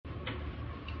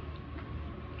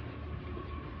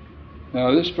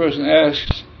Now this person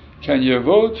asks, can you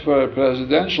vote for a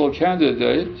presidential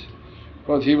candidate,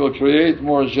 but he will create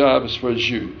more jobs for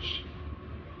Jews?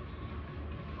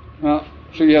 Now,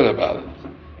 forget about it.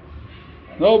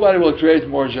 Nobody will create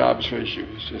more jobs for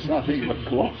Jews. It's nothing but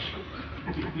bluff.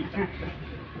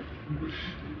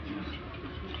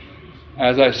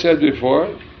 As I said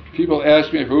before, people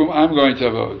ask me for whom I'm going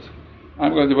to vote.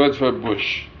 I'm going to vote for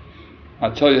Bush.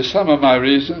 I'll tell you some of my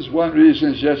reasons. One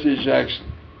reason is Jesse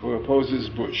Jackson, who opposes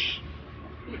Bush.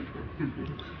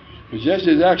 If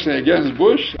Jesse Jackson against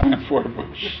Bush, I'm for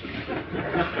Bush.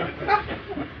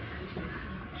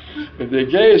 If the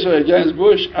gays are against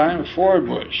Bush, I'm for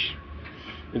Bush.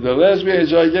 If the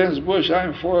lesbians are against Bush,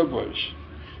 I'm for Bush.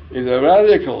 If the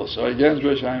radicals are against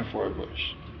Bush, I'm for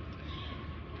Bush.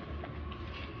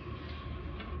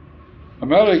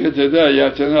 America today, you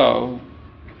have to know,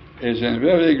 is in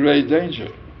very great danger.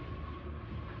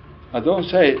 I don't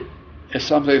say it's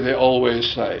something they always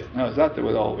say. No, it's not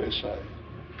what they always say.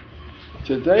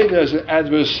 Today there's an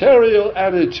adversarial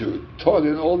attitude taught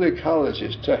in all the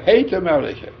colleges to hate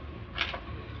America,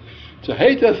 to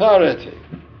hate authority,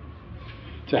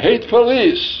 to hate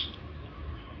police,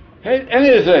 hate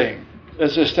anything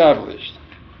that's established.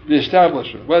 The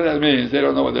establishment. What that means, they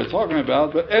don't know what they're talking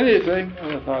about, but anything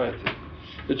of authority.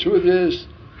 The truth is,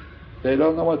 they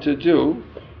don't know what to do.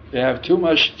 They have too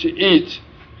much to eat.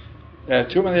 They have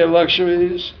too many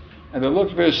luxuries, and they're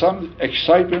looking for some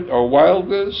excitement or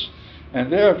wildness,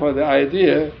 and therefore the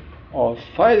idea of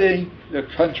fighting the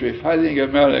country, fighting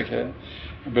America,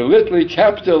 belittling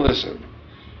capitalism,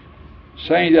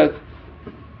 saying that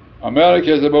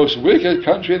America is the most wicked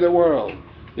country in the world.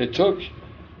 They took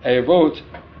a vote,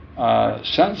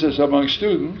 census among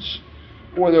students,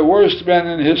 who were the worst men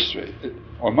in history,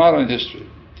 or modern history.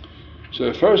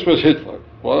 So the first was Hitler,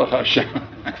 Baruch Hashem.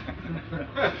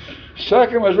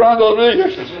 Second was Ronald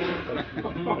Reagan.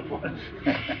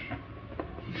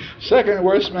 Second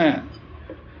worst man.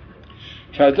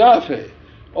 Gaddafi.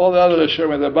 All the others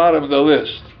are at the bottom of the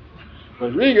list.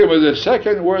 But Reagan was the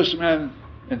second worst man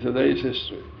in today's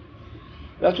history.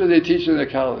 That's what they teach in the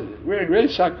college. We're in great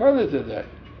sakana today.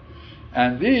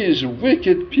 And these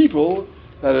wicked people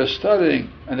that are studying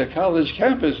on the college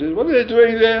campuses, what are they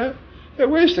doing there? They're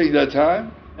wasting their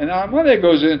time, and our money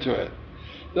goes into it.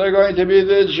 They're going to be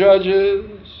the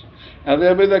judges, and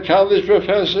they'll be the college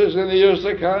professors in the years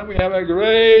to come. We have a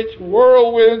great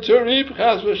whirlwind to reap,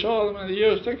 chas v'sholem, in the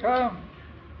years to come.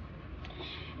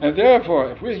 And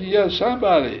therefore, if we can get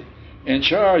somebody in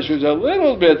charge who's a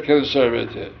little bit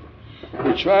conservative,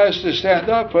 who tries to stand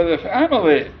up for the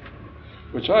family,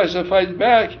 who tries to fight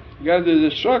back against the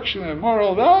destruction of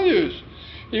moral values,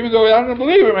 even though I don't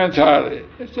believe him entirely.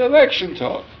 It's election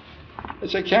talk.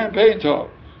 It's a campaign talk.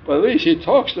 But at least he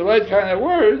talks the right kind of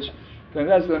words, then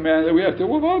that's the man that we have to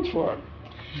vote for.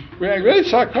 We're in great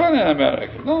sakana in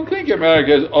America. Don't think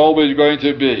America is always going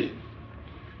to be.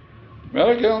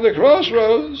 America is on the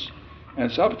crossroads, and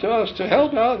it's up to us to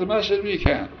help out as much as we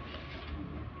can.